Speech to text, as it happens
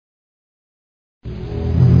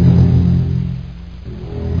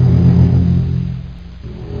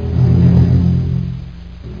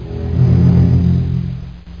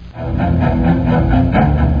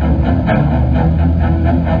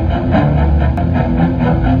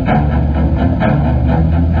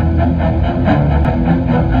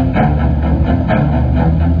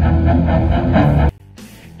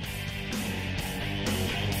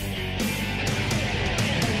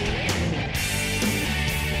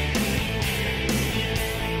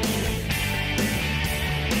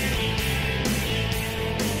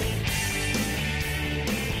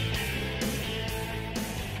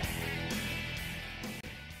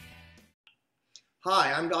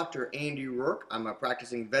Hi, I'm Dr. Andy Rourke. I'm a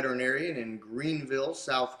practicing veterinarian in Greenville,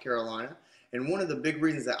 South Carolina. And one of the big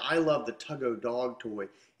reasons that I love the Tuggo dog toy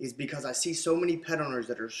is because I see so many pet owners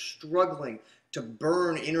that are struggling to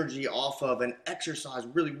burn energy off of and exercise,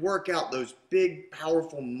 really work out those big,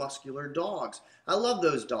 powerful, muscular dogs. I love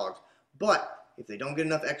those dogs, but if they don't get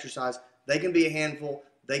enough exercise, they can be a handful.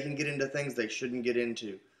 They can get into things they shouldn't get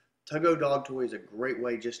into. Tuggo dog toy is a great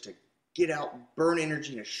way just to get out, burn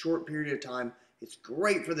energy in a short period of time. It's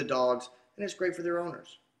great for the dogs, and it's great for their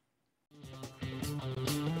owners.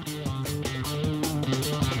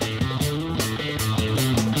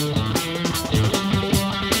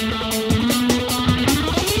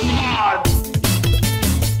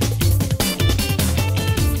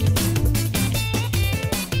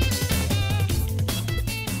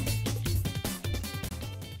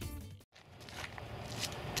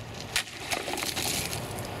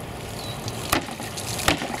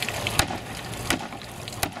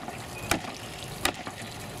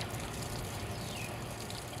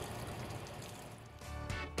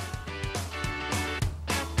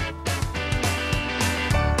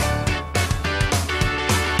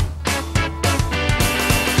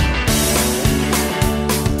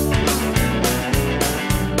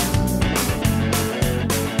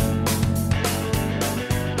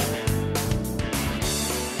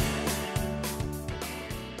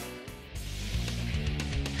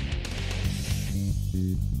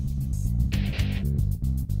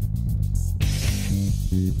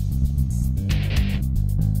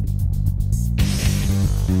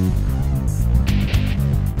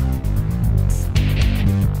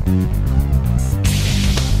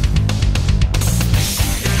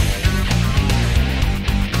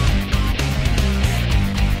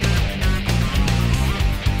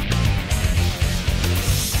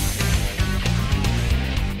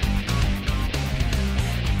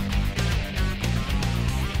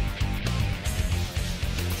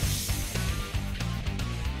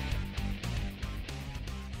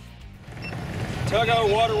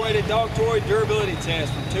 Tuggo water-weighted dog toy durability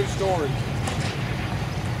test from 2 Stories.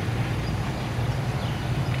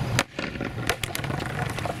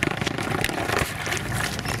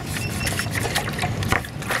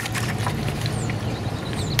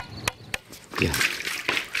 Yeah.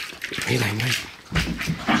 Hey, Langley.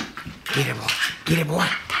 Get it, boy. Get it, boy.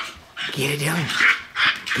 Get it, Dylan.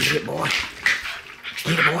 Get it, boy.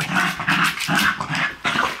 Get it, boy.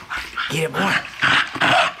 Get it, boy.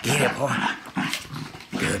 Get it, boy.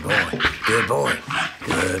 Good boy. Good boy.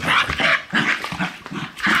 Good boy.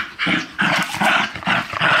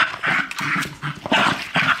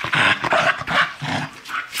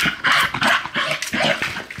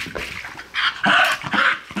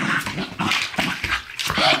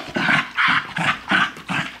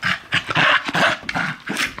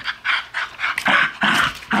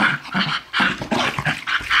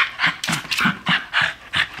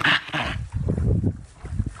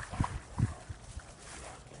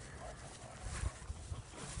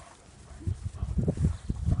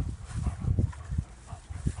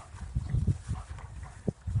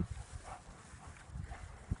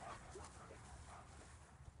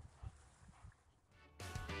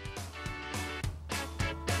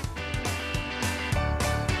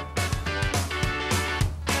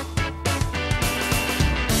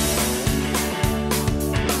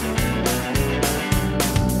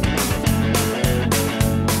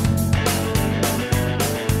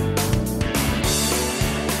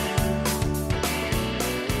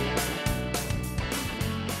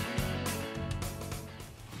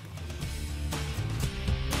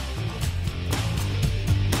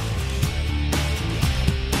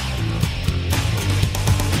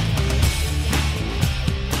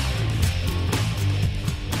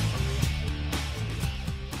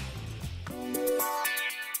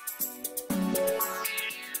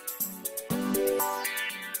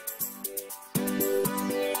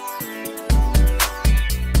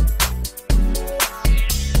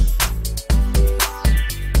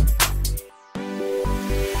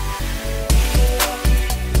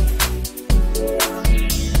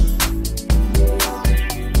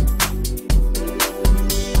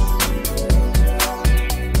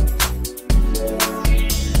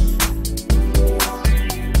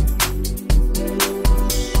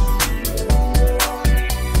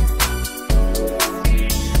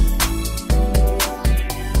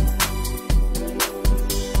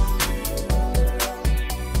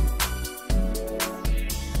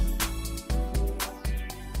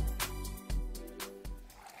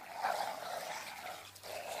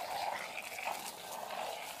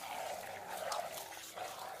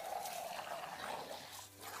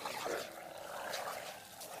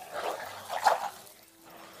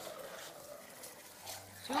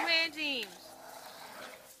 Two-man teams.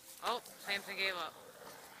 Oh, Samson gave up.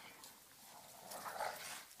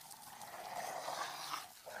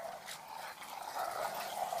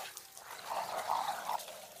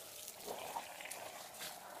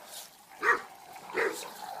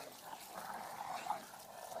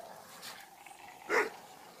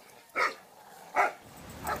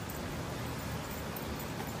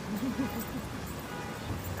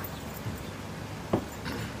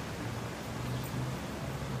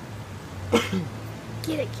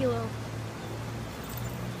 Get it, Kilo.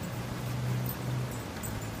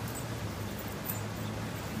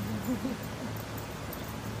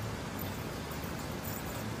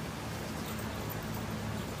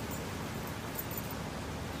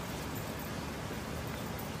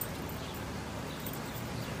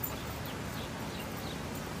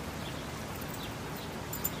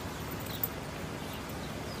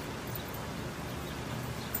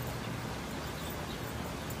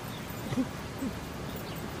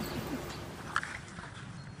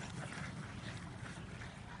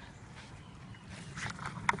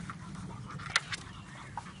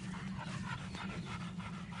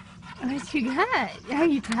 What you got? Are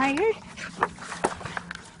you tired?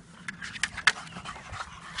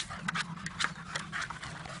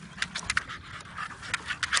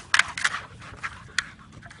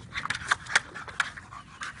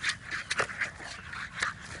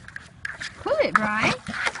 Pull it, Brian.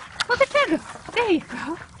 Pull the trigger. There you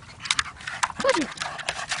go. Pull it.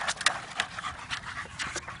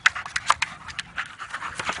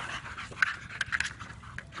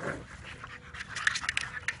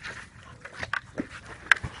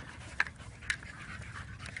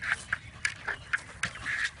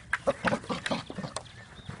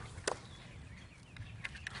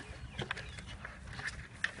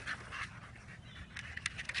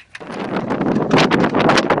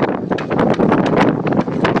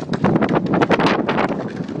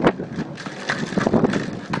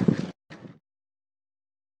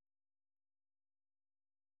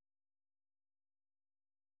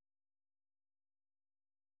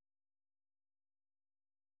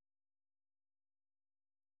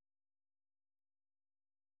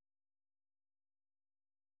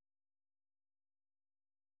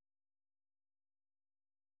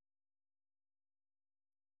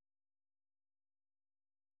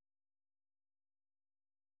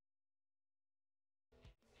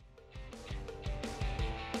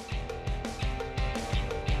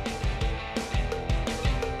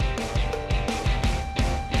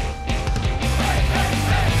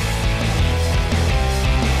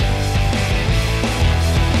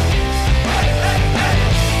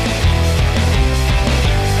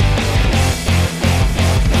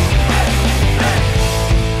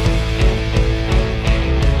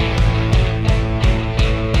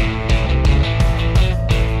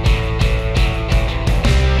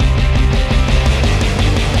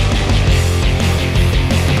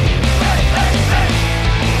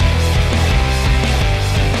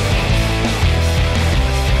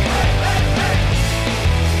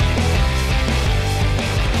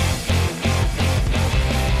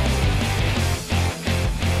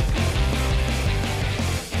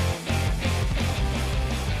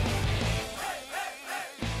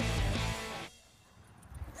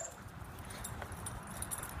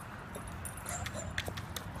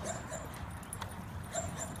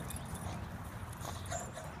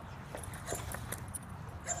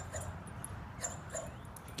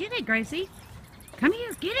 Get it, Gracie. Come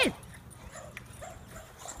here, get it.